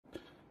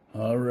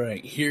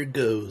Alright, here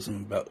goes. I'm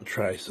about to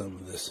try some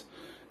of this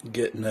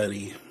Get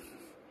Nutty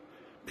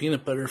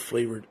peanut butter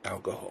flavored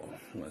alcohol.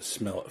 I'm going to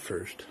smell it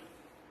first.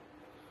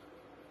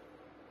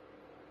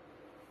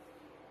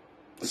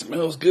 It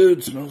smells good.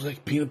 It smells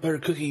like peanut butter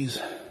cookies.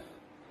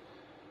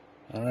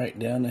 Alright,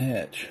 down the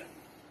hatch.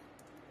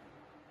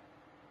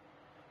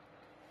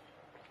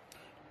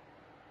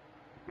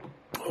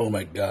 Oh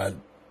my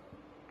god.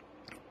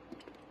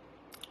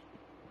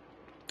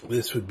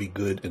 This would be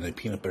good in a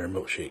peanut butter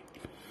milkshake.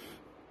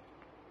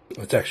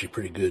 It's actually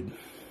pretty good.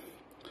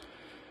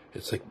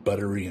 It's like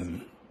buttery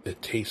and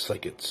it tastes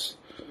like it's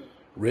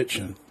rich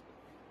and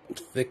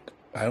thick.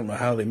 I don't know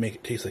how they make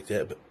it taste like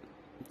that, but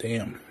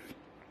damn.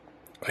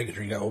 I could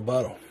drink that whole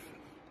bottle.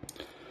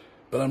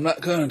 But I'm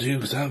not going to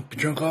because I'll be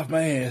drunk off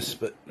my ass.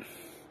 But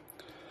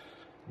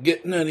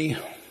get nutty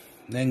and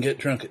then get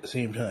drunk at the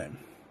same time.